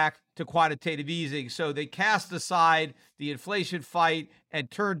right back to quantitative easing. So they cast aside the inflation fight and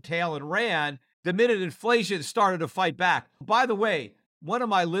turned tail and ran the minute inflation started to fight back. By the way, one of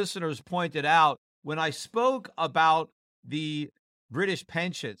my listeners pointed out when I spoke about the British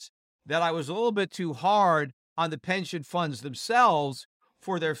pensions that I was a little bit too hard on the pension funds themselves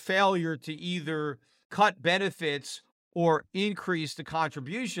for their failure to either cut benefits or increase the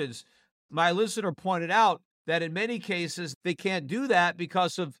contributions. My listener pointed out that in many cases, they can't do that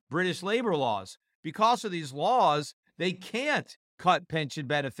because of British labor laws. Because of these laws, they can't cut pension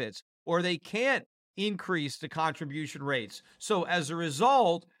benefits or they can't increase the contribution rates. So as a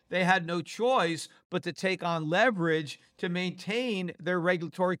result, they had no choice but to take on leverage to maintain their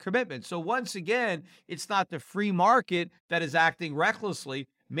regulatory commitments. So once again, it's not the free market that is acting recklessly.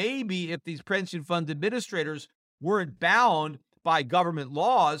 Maybe if these pension fund administrators weren't bound by government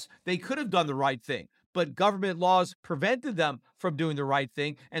laws, they could have done the right thing. But government laws prevented them from doing the right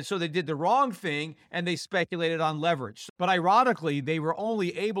thing. And so they did the wrong thing and they speculated on leverage. But ironically, they were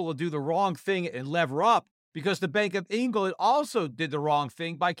only able to do the wrong thing and lever up because the Bank of England also did the wrong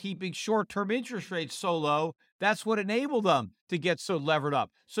thing by keeping short-term interest rates so low. That's what enabled them to get so levered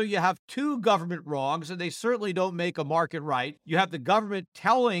up. So you have two government wrongs, and they certainly don't make a market right. You have the government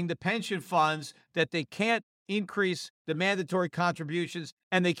telling the pension funds that they can't increase the mandatory contributions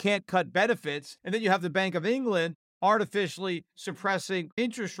and they can't cut benefits. And then you have the Bank of England artificially suppressing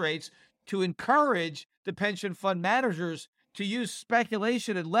interest rates to encourage the pension fund managers to use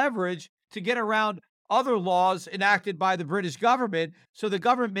speculation and leverage to get around other laws enacted by the British government. So the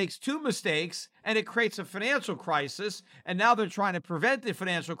government makes two mistakes and it creates a financial crisis. And now they're trying to prevent the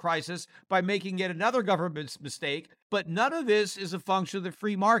financial crisis by making yet another government's mistake. But none of this is a function of the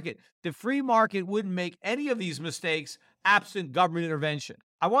free market. The free market wouldn't make any of these mistakes absent government intervention.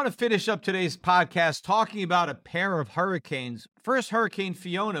 I want to finish up today's podcast talking about a pair of hurricanes. First, Hurricane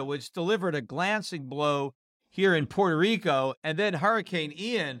Fiona, which delivered a glancing blow here in Puerto Rico, and then Hurricane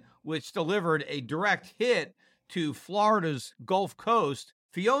Ian, which delivered a direct hit to Florida's Gulf Coast.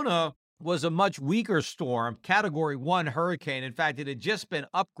 Fiona was a much weaker storm, Category 1 hurricane. In fact, it had just been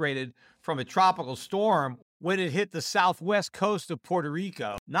upgraded from a tropical storm when it hit the southwest coast of Puerto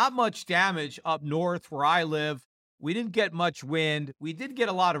Rico. Not much damage up north where I live. We didn't get much wind. We did get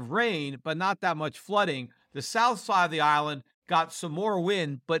a lot of rain, but not that much flooding. The south side of the island got some more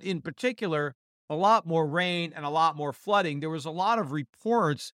wind, but in particular, a lot more rain and a lot more flooding. There was a lot of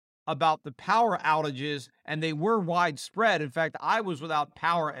reports about the power outages, and they were widespread. In fact, I was without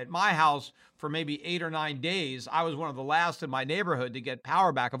power at my house for maybe 8 or 9 days. I was one of the last in my neighborhood to get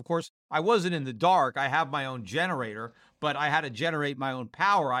power back. Of course, I wasn't in the dark. I have my own generator, but I had to generate my own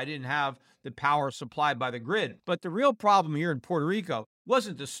power. I didn't have the power supplied by the grid. But the real problem here in Puerto Rico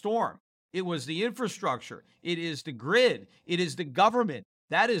wasn't the storm. It was the infrastructure. It is the grid. It is the government.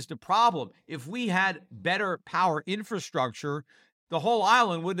 That is the problem. If we had better power infrastructure, the whole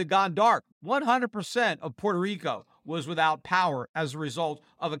island wouldn't have gone dark. 100% of Puerto Rico was without power as a result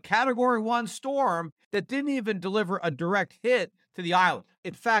of a Category 1 storm that didn't even deliver a direct hit to the island.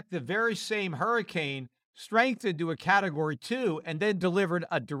 In fact, the very same hurricane strengthened to a Category 2 and then delivered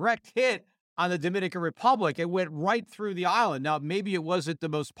a direct hit on the Dominican Republic. It went right through the island. Now, maybe it wasn't the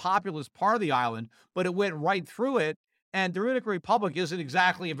most populous part of the island, but it went right through it. And the Dominican Republic isn't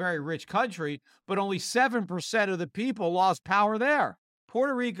exactly a very rich country, but only 7% of the people lost power there.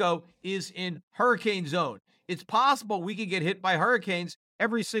 Puerto Rico is in hurricane zone. It's possible we could get hit by hurricanes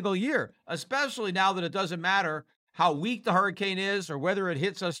every single year, especially now that it doesn't matter how weak the hurricane is or whether it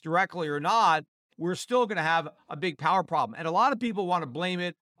hits us directly or not. We're still going to have a big power problem. And a lot of people want to blame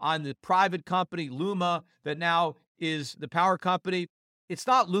it on the private company, Luma, that now is the power company. It's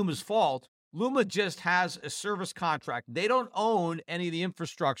not Luma's fault. Luma just has a service contract. They don't own any of the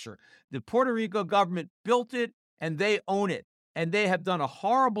infrastructure. The Puerto Rico government built it and they own it. And they have done a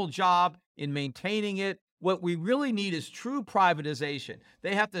horrible job in maintaining it. What we really need is true privatization.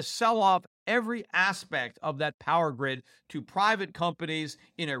 They have to sell off every aspect of that power grid to private companies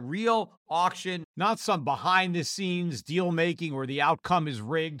in a real auction, not some behind the scenes deal making where the outcome is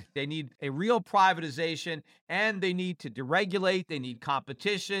rigged. They need a real privatization, and they need to deregulate. They need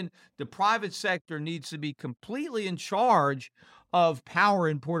competition. The private sector needs to be completely in charge of power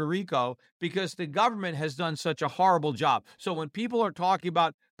in Puerto Rico because the government has done such a horrible job. So when people are talking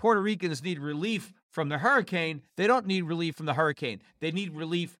about Puerto Ricans need relief from the hurricane, they don't need relief from the hurricane. They need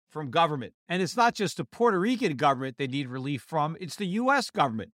relief from government. And it's not just the Puerto Rican government they need relief from, it's the U.S.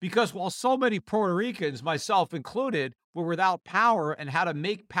 government. Because while so many Puerto Ricans, myself included, were without power and had to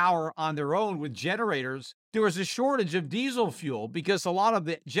make power on their own with generators, there was a shortage of diesel fuel because a lot of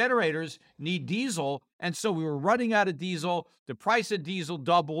the generators need diesel. And so we were running out of diesel. The price of diesel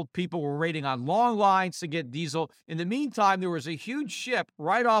doubled. People were waiting on long lines to get diesel. In the meantime, there was a huge ship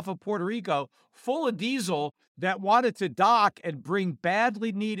right off of Puerto Rico full of diesel that wanted to dock and bring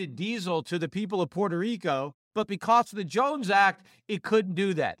badly needed diesel to the people of Puerto Rico. But because of the Jones Act, it couldn't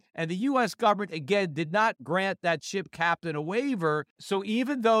do that. And the U.S. government, again, did not grant that ship captain a waiver. So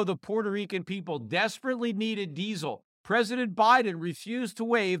even though the Puerto Rican people desperately needed diesel, President Biden refused to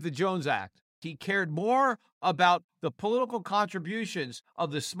waive the Jones Act. He cared more about the political contributions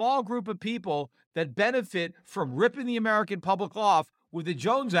of the small group of people that benefit from ripping the American public off with the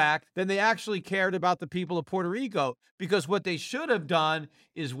Jones Act than they actually cared about the people of Puerto Rico, because what they should have done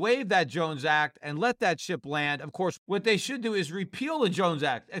is waive that Jones Act and let that ship land. Of course, what they should do is repeal the Jones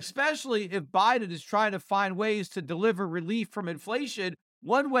Act, especially if Biden is trying to find ways to deliver relief from inflation.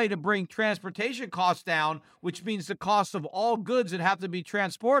 One way to bring transportation costs down, which means the cost of all goods that have to be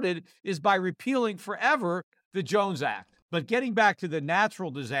transported, is by repealing forever the Jones Act. But getting back to the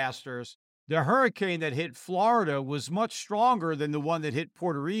natural disasters, the hurricane that hit Florida was much stronger than the one that hit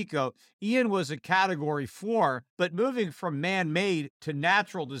Puerto Rico. Ian was a Category 4, but moving from man-made to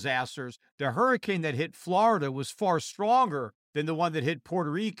natural disasters, the hurricane that hit Florida was far stronger than the one that hit Puerto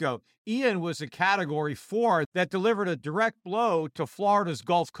Rico. Ian was a Category 4 that delivered a direct blow to Florida's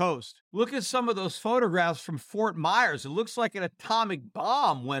Gulf Coast. Look at some of those photographs from Fort Myers. It looks like an atomic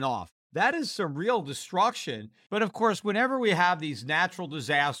bomb went off. That is some real destruction. But of course, whenever we have these natural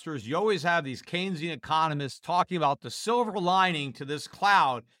disasters, you always have these Keynesian economists talking about the silver lining to this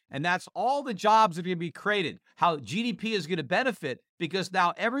cloud. And that's all the jobs that are going to be created, how GDP is going to benefit, because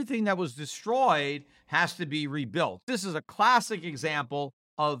now everything that was destroyed has to be rebuilt. This is a classic example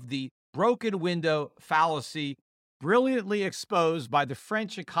of the broken window fallacy, brilliantly exposed by the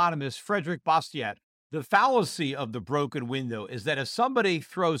French economist Frédéric Bastiat. The fallacy of the broken window is that if somebody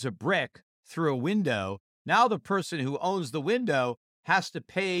throws a brick through a window, now the person who owns the window has to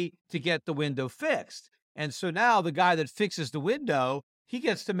pay to get the window fixed. And so now the guy that fixes the window, he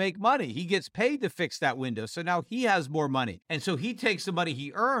gets to make money. He gets paid to fix that window. So now he has more money. And so he takes the money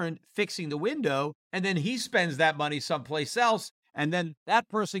he earned fixing the window, and then he spends that money someplace else. And then that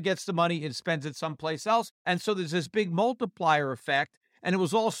person gets the money and spends it someplace else. And so there's this big multiplier effect. And it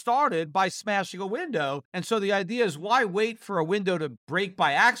was all started by smashing a window. And so the idea is, why wait for a window to break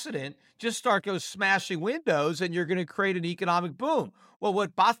by accident? Just start smashing windows and you're going to create an economic boom. Well,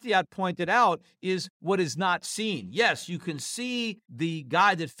 what Bastiat pointed out is what is not seen. Yes, you can see the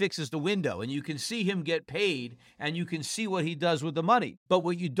guy that fixes the window and you can see him get paid and you can see what he does with the money. But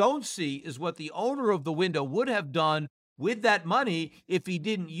what you don't see is what the owner of the window would have done with that money if he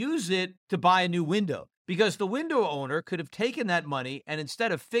didn't use it to buy a new window. Because the window owner could have taken that money and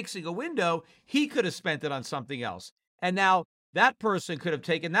instead of fixing a window, he could have spent it on something else. And now that person could have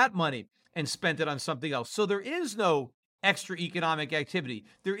taken that money and spent it on something else. So there is no extra economic activity.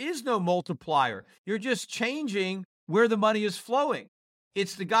 There is no multiplier. You're just changing where the money is flowing.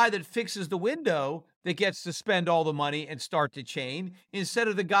 It's the guy that fixes the window that gets to spend all the money and start the chain instead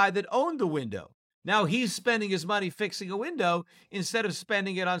of the guy that owned the window. Now he's spending his money fixing a window instead of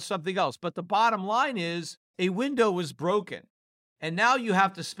spending it on something else. But the bottom line is a window was broken. And now you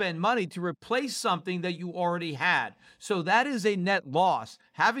have to spend money to replace something that you already had. So that is a net loss.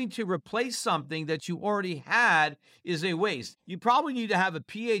 Having to replace something that you already had is a waste. You probably need to have a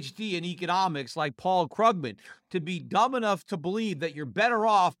PhD in economics like Paul Krugman to be dumb enough to believe that you're better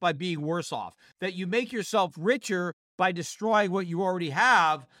off by being worse off, that you make yourself richer by destroying what you already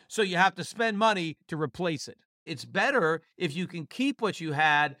have, so you have to spend money to replace it. It's better if you can keep what you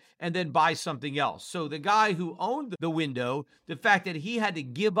had and then buy something else. So the guy who owned the window, the fact that he had to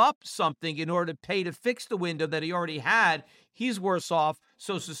give up something in order to pay to fix the window that he already had, he's worse off.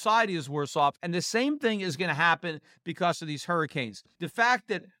 So society is worse off. And the same thing is going to happen because of these hurricanes. The fact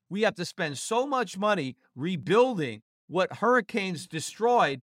that we have to spend so much money rebuilding what hurricanes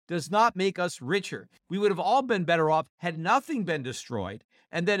destroyed, does not make us richer. We would have all been better off had nothing been destroyed.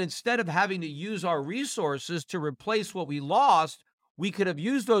 And then instead of having to use our resources to replace what we lost, we could have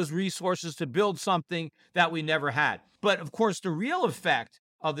used those resources to build something that we never had. But of course, the real effect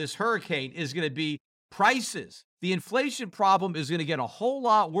of this hurricane is going to be prices. The inflation problem is going to get a whole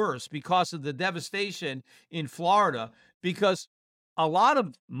lot worse because of the devastation in Florida, because a lot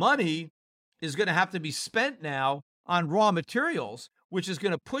of money is going to have to be spent now on raw materials, which is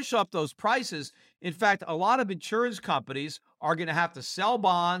going to push up those prices. In fact, a lot of insurance companies are going to have to sell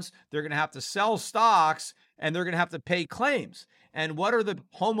bonds, they're going to have to sell stocks, and they're going to have to pay claims. And what are the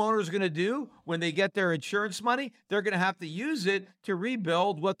homeowners going to do when they get their insurance money? They're going to have to use it to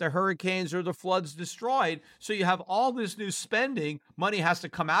rebuild what the hurricanes or the floods destroyed. So you have all this new spending. Money has to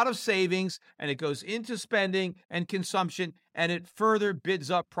come out of savings, and it goes into spending and consumption, and it further bids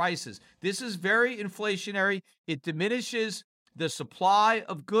up prices. This is very inflationary. It diminishes the supply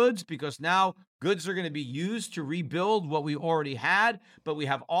of goods because now goods are going to be used to rebuild what we already had, but we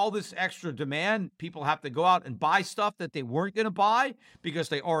have all this extra demand. People have to go out and buy stuff that they weren't going to buy because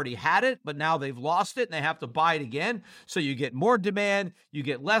they already had it, but now they've lost it and they have to buy it again. So you get more demand, you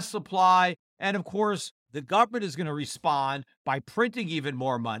get less supply, and of course, the government is going to respond by printing even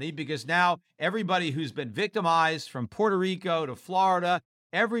more money because now everybody who's been victimized from Puerto Rico to Florida,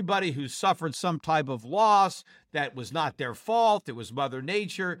 everybody who suffered some type of loss that was not their fault, it was Mother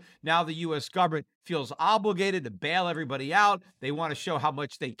Nature. Now the U.S. government feels obligated to bail everybody out. They want to show how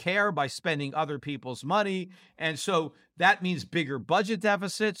much they care by spending other people's money. And so that means bigger budget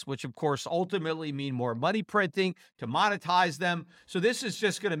deficits, which of course ultimately mean more money printing to monetize them. So this is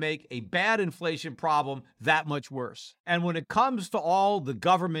just going to make a bad inflation problem that much worse. And when it comes to all the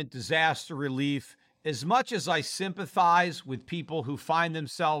government disaster relief, as much as I sympathize with people who find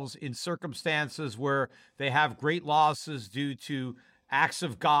themselves in circumstances where they have great losses due to acts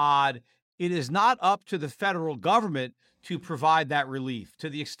of God, it is not up to the federal government to provide that relief.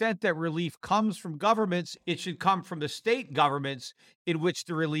 To the extent that relief comes from governments, it should come from the state governments in which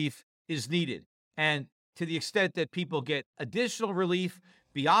the relief is needed. And to the extent that people get additional relief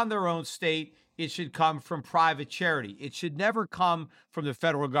beyond their own state, it should come from private charity. It should never come from the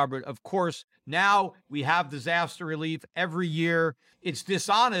federal government. Of course, now we have disaster relief every year. It's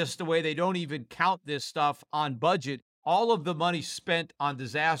dishonest the way they don't even count this stuff on budget. All of the money spent on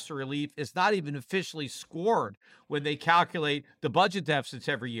disaster relief is not even officially scored when they calculate the budget deficits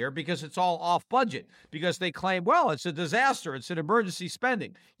every year because it's all off budget, because they claim, well, it's a disaster, it's an emergency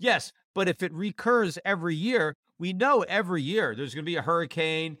spending. Yes, but if it recurs every year, we know every year there's going to be a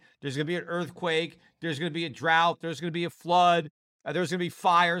hurricane, there's going to be an earthquake, there's going to be a drought, there's going to be a flood, there's going to be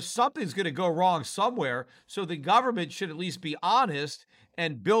fires. Something's going to go wrong somewhere. So the government should at least be honest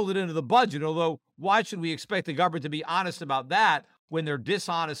and build it into the budget. Although, why should we expect the government to be honest about that when they're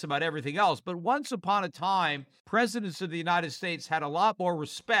dishonest about everything else? But once upon a time, presidents of the United States had a lot more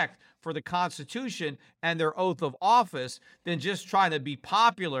respect for the Constitution and their oath of office than just trying to be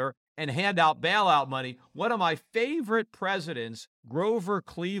popular and hand out bailout money. One of my favorite presidents, Grover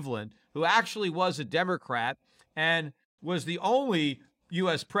Cleveland, who actually was a Democrat and was the only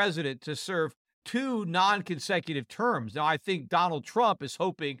U.S. president to serve 2 non-consecutive terms. Now, I think Donald Trump is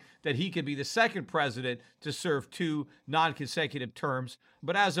hoping that he can be the second president to serve 2 non-consecutive terms.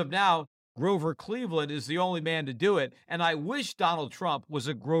 But as of now, Grover Cleveland is the only man to do it. And I wish Donald Trump was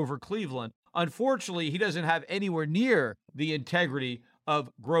a Grover Cleveland. Unfortunately, he doesn't have anywhere near the integrity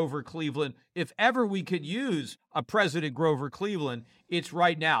of Grover Cleveland. If ever we could use a President Grover Cleveland, it's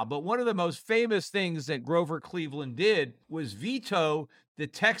right now. But one of the most famous things that Grover Cleveland did was veto the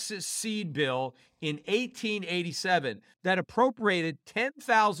Texas seed bill in 1887 that appropriated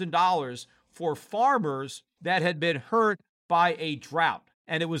 $10,000 for farmers that had been hurt by a drought.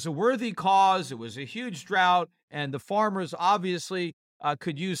 And it was a worthy cause. It was a huge drought, and the farmers obviously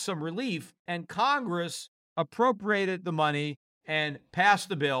could use some relief. And Congress appropriated the money and passed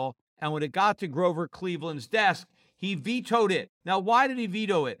the bill. And when it got to Grover Cleveland's desk, he vetoed it. Now, why did he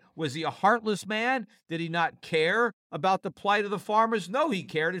veto it? Was he a heartless man? Did he not care about the plight of the farmers? No, he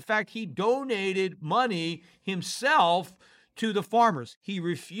cared. In fact, he donated money himself to the farmers. He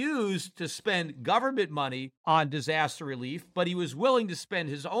refused to spend government money on disaster relief, but he was willing to spend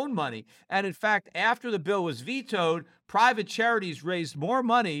his own money. And in fact, after the bill was vetoed, private charities raised more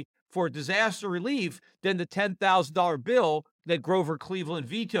money for disaster relief than the $10,000 bill that Grover Cleveland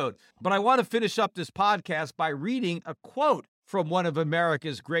vetoed. But I want to finish up this podcast by reading a quote from one of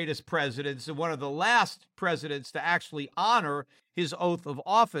America's greatest presidents and one of the last presidents to actually honor his oath of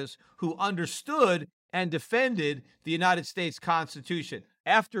office, who understood and defended the United States Constitution.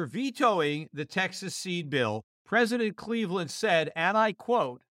 After vetoing the Texas seed bill, President Cleveland said, and I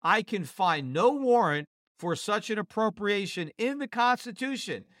quote, I can find no warrant for such an appropriation in the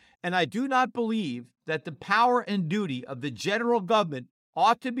Constitution, and I do not believe that the power and duty of the general government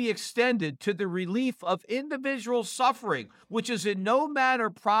ought to be extended to the relief of individual suffering, which is in no manner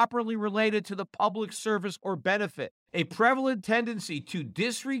properly related to the public service or benefit. A prevalent tendency to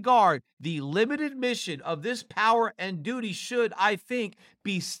disregard the limited mission of this power and duty should, I think,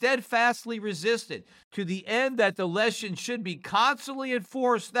 be steadfastly resisted, to the end that the lesson should be constantly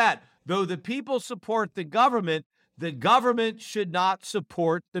enforced that, though the people support the government should not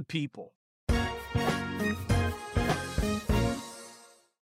support the people.